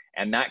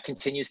 And that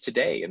continues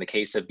today. In the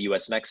case of the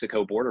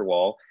US-Mexico border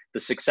wall, the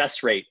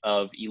success rate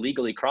of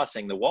illegally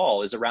crossing the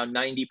wall is around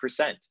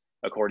 90%,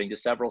 according to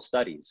several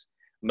studies.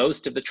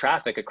 Most of the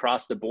traffic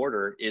across the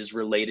border is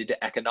related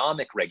to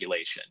economic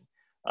regulation.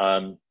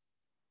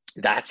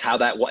 That's how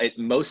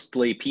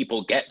mostly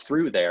people get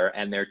through there,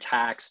 and they're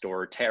taxed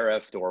or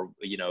tariffed, or,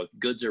 you know,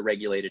 goods are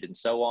regulated and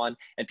so on.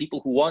 And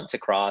people who want to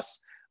cross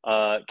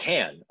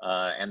can,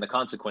 and the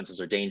consequences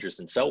are dangerous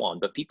and so on,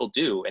 but people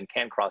do and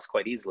can cross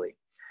quite easily.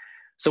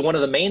 So one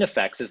of the main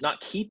effects is not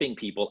keeping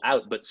people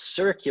out, but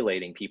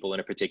circulating people in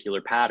a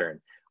particular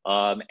pattern.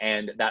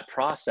 And that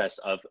process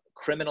of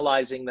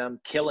criminalizing them,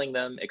 killing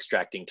them,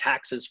 extracting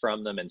taxes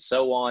from them, and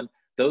so on,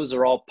 Those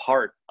are all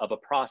part of a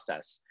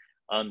process.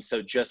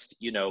 So just,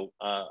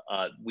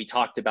 we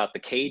talked about the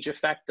cage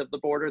effect of the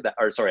border,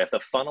 of the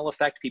funnel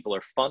effect. People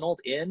are funneled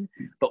in,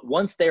 but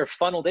once they're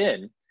funneled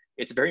in,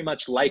 it's very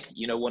much like,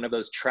 one of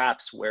those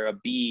traps where a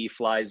bee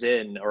flies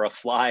in or a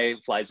fly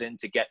flies in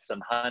to get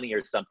some honey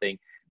or something,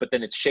 but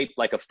then it's shaped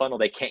like a funnel.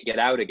 They can't get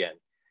out again,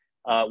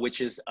 which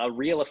is a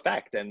real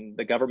effect. And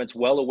the government's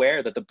well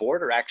aware that the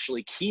border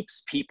actually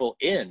keeps people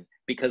in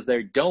because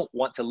they don't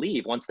want to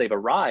leave. Once they've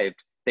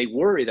arrived, they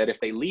worry that if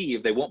they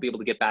leave, they won't be able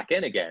to get back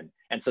in again.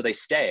 And so they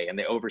stay and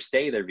they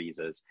overstay their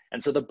visas.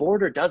 And so the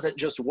border doesn't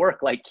just work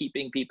like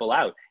keeping people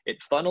out.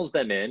 It funnels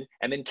them in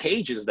and then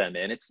cages them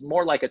in. It's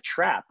more like a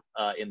trap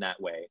in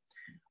that way.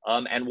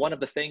 And one of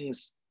the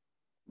things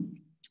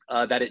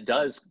that it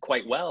does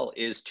quite well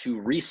is to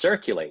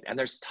recirculate. And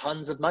there's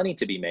tons of money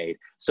to be made.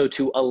 So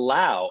to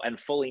allow and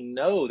fully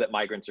know that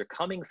migrants are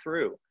coming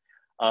through,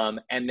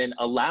 and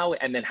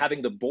then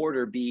having the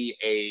border be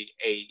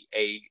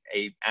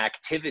a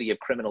activity of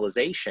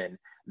criminalization,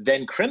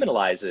 then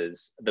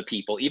criminalizes the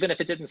people, even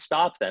if it didn't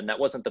stop them. That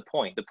wasn't the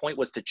point. The point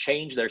was to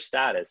change their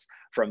status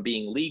from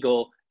being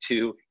legal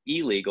to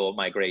illegal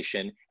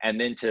migration, and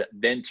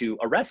then to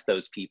arrest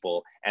those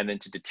people and then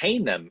to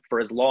detain them for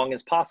as long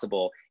as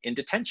possible in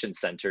detention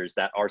centers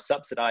that are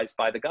subsidized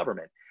by the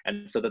government.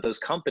 And so that those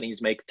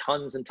companies make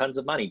tons and tons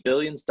of money,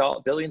 billions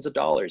of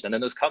dollars. And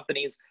then those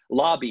companies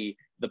lobby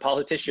the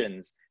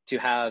politicians to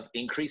have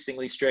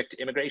increasingly strict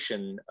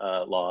immigration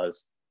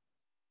laws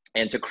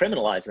and to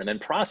criminalize them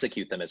and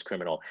prosecute them as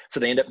criminal. So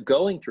they end up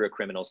going through a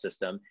criminal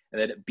system and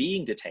then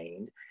being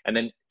detained, and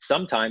then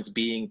sometimes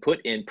being put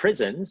in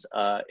prisons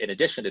in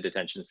addition to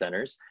detention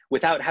centers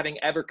without having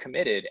ever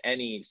committed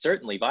any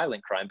certainly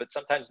violent crime, but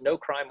sometimes no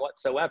crime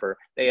whatsoever.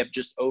 They have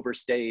just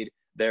overstayed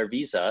their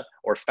visa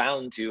or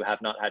found to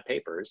have not had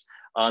papers.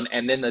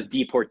 And then the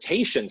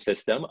deportation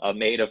system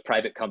made of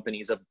private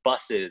companies, of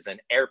buses and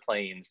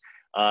airplanes,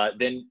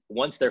 then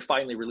once they're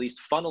finally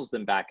released, funnels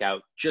them back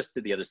out just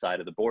to the other side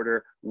of the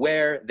border,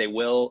 where they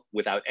will,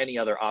 without any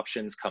other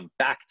options, come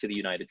back to the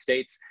United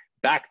States,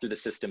 back through the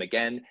system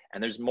again.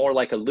 And there's more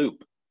like a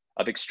loop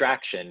of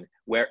extraction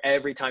where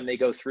every time they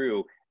go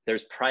through,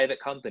 there's private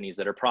companies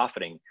that are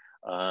profiting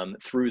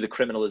through the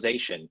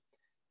criminalization.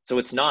 So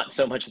it's not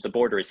so much that the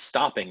border is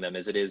stopping them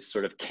as it is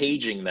sort of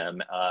caging them,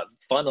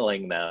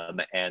 funneling them,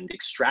 and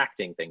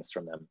extracting things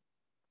from them.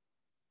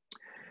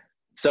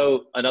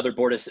 So another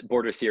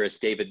border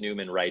theorist, David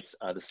Newman, writes,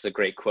 this is a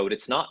great quote,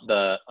 it's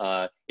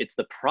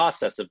the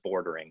process of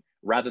bordering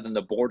rather than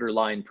the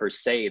borderline per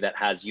se that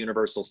has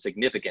universal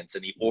significance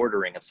in the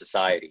ordering of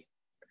society,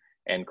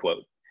 end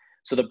quote.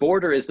 So the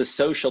border is the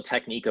social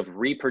technique of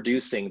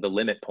reproducing the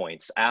limit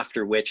points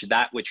after which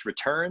that which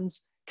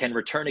returns can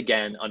return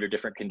again under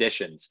different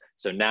conditions.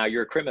 So now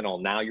you're a criminal,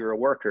 now you're a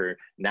worker,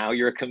 now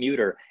you're a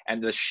commuter,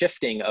 and the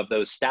shifting of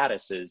those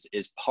statuses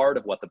is part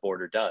of what the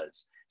border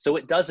does. So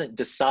it doesn't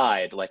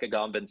decide, like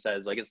Agamben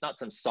says, like it's not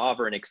some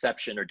sovereign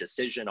exception or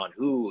decision on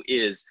who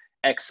is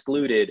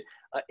excluded.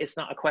 It's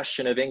not a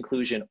question of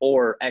inclusion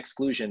or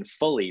exclusion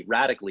fully,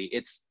 radically.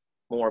 It's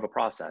more of a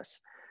process.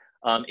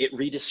 It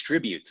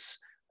redistributes.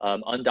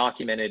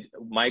 Undocumented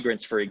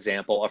migrants, for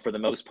example, are for the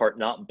most part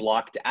not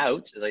blocked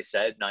out, as I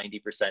said,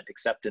 90%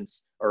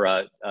 acceptance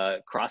or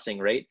crossing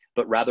rate,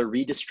 but rather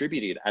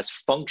redistributed as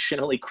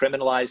functionally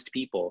criminalized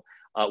people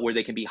where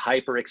they can be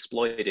hyper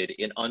exploited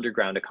in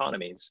underground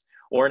economies,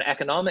 or an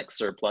economic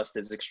surplus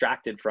that is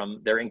extracted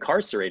from their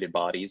incarcerated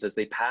bodies as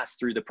they pass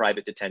through the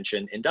private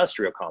detention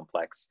industrial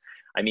complex.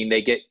 I mean,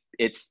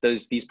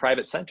 these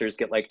private centers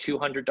get like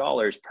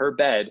 $200 per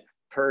bed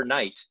per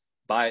night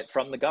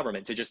from the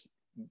government to just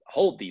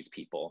hold these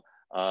people,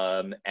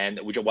 and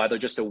while they're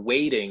just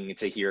awaiting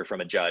to hear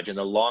from a judge. And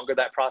the longer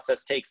that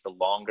process takes, the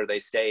longer they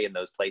stay in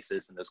those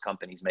places and those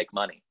companies make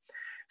money.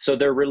 So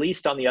they're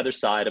released on the other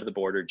side of the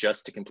border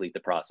just to complete the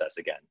process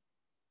again.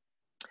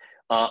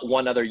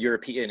 One other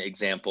European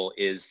example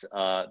is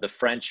the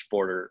French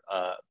border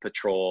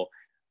patrol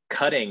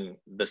cutting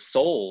the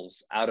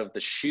soles out of the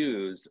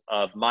shoes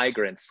of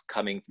migrants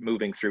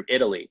moving through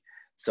Italy.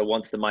 So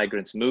once the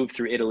migrants move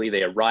through Italy,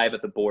 they arrive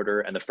at the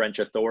border, and the French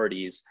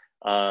authorities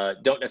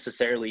don't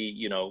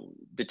necessarily,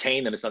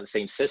 detain them. It's not the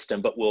same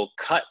system, but will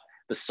cut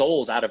the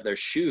soles out of their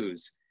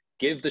shoes,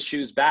 give the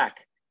shoes back,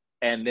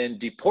 and then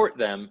deport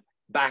them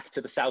back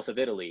to the south of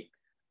Italy.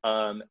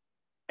 And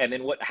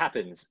then what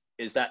happens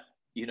is that,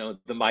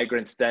 the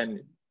migrants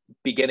then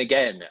begin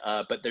again,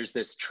 but there's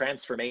this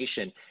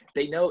transformation.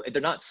 They know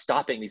they're not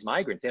stopping these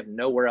migrants. They have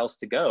nowhere else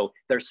to go.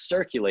 They're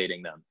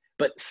circulating them.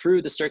 But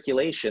through the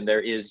circulation,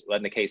 there is,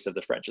 in the case of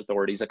the French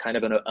authorities, a kind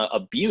of an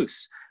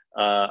abuse,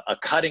 a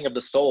cutting of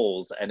the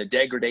souls and a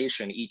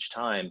degradation each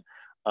time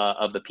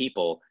of the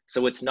people.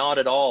 So it's not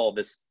at all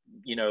this,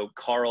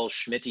 Carl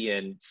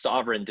Schmittian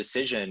sovereign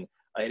decision.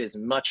 It is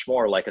much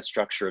more like a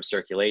structure of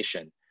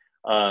circulation.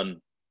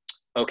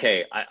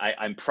 Okay,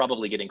 I'm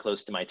probably getting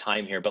close to my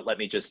time here, but let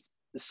me just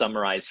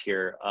summarize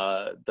here.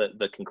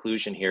 The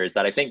conclusion here is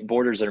that I think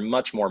borders are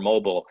much more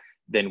mobile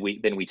than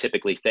we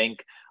typically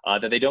think,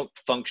 that they don't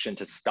function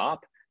to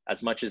stop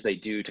as much as they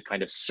do to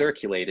kind of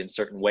circulate in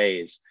certain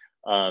ways.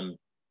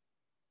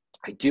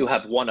 I do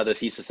have one other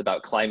thesis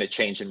about climate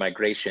change and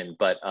migration,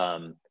 but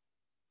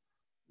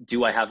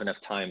do I have enough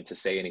time to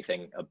say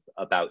anything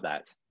about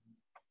that?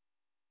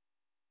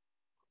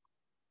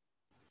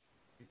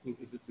 I think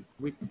if it's a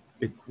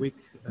quick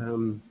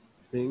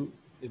thing,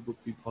 it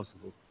would be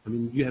possible. I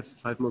mean, you have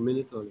 5 more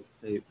minutes, or let's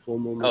say 4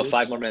 more minutes. Oh,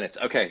 5 more minutes.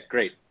 Okay,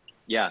 great.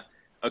 Yeah.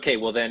 Okay,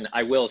 well then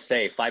I will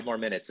say 5 more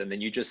minutes, and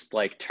then you just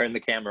like turn the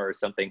camera or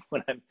something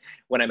when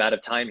I'm out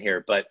of time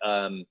here. But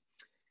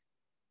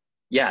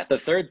yeah, the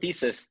third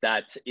thesis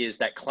is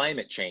that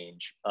climate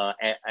change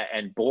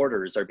and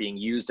borders are being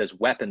used as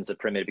weapons of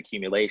primitive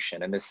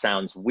accumulation. And this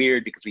sounds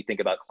weird because we think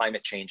about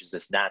climate change as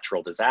this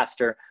natural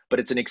disaster, but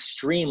it's an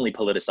extremely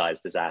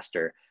politicized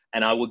disaster.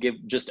 And I will give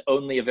just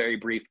only a very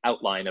brief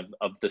outline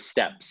of the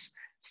steps.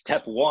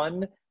 Step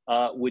one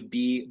would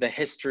be the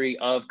history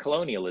of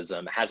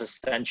colonialism has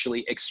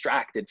essentially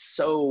extracted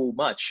so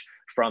much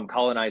from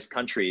colonized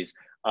countries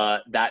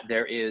that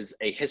there is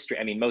a history.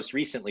 I mean, most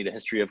recently, the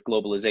history of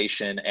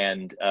globalization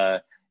and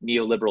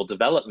neoliberal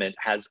development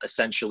has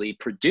essentially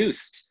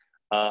produced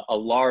a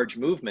large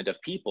movement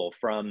of people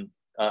from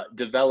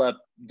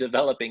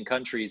developing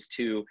countries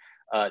to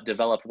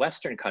developed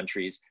Western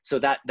countries. So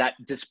that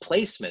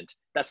displacement,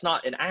 that's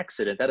not an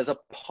accident. That is a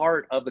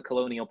part of the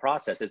colonial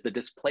process, is the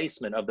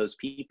displacement of those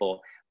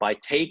people by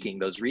taking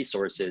those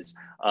resources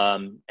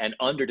and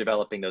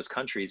underdeveloping those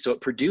countries. So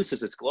it produces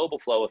this global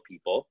flow of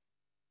people.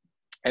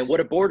 And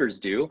what do borders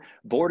do?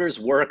 Borders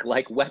work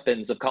like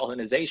weapons of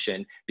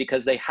colonization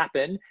because they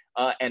happen,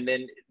 and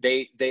then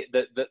the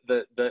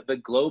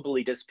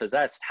globally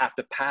dispossessed have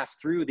to pass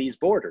through these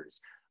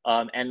borders.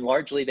 And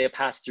largely they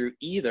pass through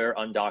either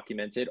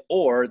undocumented,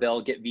 or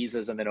they'll get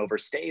visas and then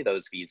overstay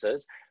those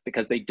visas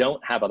because they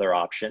don't have other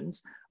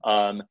options.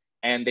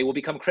 And they will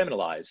become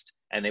criminalized,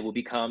 and they will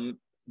become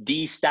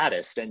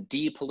de-statused and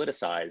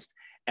depoliticized.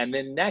 And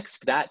then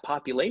next, that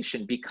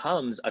population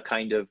becomes a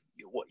kind of,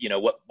 you know,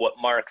 what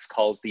Marx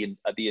calls the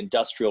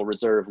industrial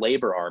reserve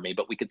labor army,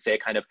 but we could say a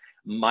kind of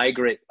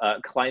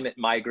climate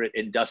migrant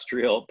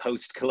industrial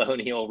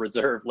post-colonial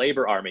reserve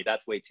labor army.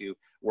 That's way too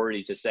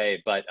wordy to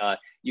say, but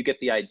you get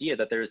the idea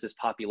that there is this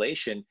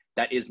population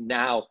that is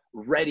now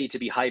ready to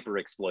be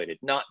hyper-exploited,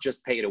 not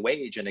just paid a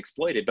wage and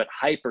exploited, but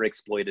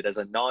hyper-exploited as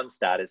a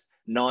non-status,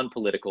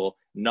 non-political,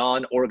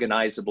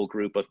 non-organizable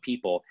group of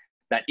people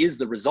that is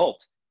the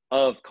result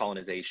of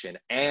colonization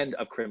and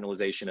of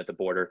criminalization at the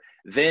border,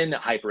 then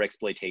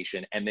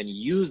hyper-exploitation, and then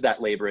use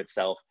that labor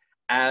itself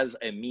as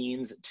a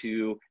means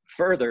to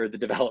further the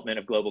development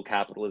of global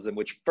capitalism,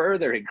 which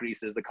further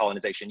increases the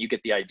colonization. You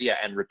get the idea,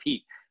 and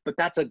repeat. But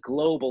that's a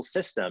global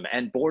system,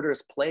 and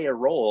borders play a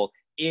role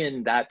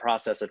in that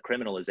process of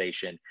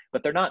criminalization.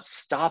 But they're not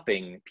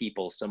stopping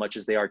people so much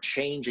as they are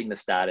changing the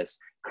status,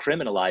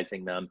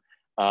 criminalizing them,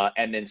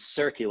 and then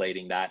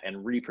circulating that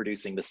and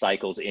reproducing the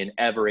cycles in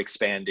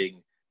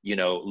ever-expanding, you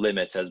know,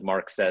 limits, as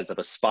Marx says, of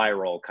a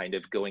spiral kind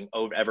of going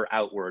ever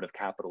outward of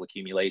capital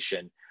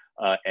accumulation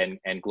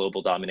and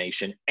global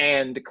domination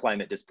and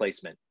climate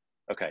displacement.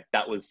 Okay,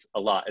 that was a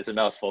lot. It's a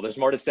mouthful. There's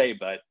more to say,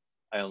 but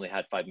I only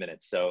had 5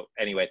 minutes. So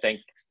anyway,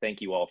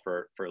 thank you all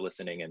for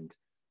listening, and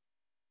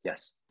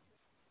yes.